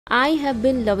I have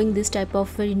been loving this type of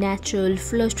very natural,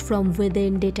 flushed from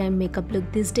within daytime makeup look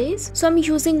these days. So I'm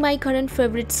using my current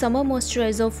favorite summer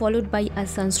moisturizer followed by a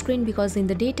sunscreen because in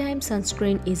the daytime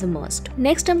sunscreen is a must.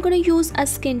 Next I'm gonna use a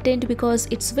skin tint because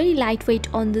it's very lightweight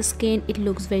on the skin, it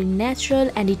looks very natural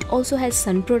and it also has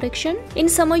sun protection. In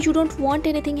summer you don't want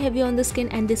anything heavy on the skin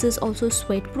and this is also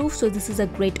sweat proof, so this is a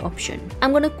great option.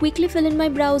 I'm gonna quickly fill in my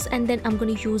brows and then I'm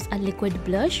gonna use a liquid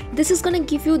blush. This is gonna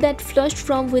give you that flushed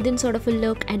from within sort of a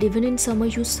look, and even in summer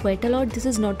you sweat a lot, this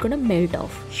is not gonna melt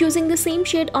off. Using the same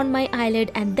shade on my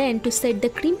eyelid, and then to set the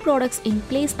cream products in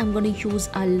place I'm gonna use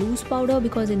a loose powder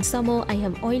because in summer I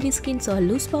have oily skin, so a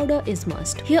loose powder is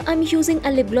must. Here I'm using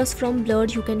a lip gloss from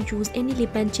Blurred. You can use any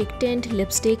lip and cheek tint,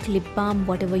 lipstick, lip balm,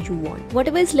 whatever you want.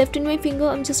 Whatever is left in my finger,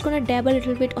 I'm just gonna dab a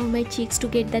little bit on my cheeks to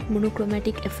get that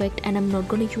monochromatic effect, and I'm not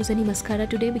gonna use any mascara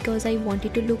today because I want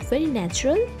it to look very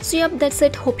natural. So yep, that's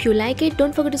it. Hope you like it.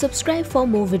 Don't forget to subscribe for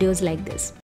more videos like this.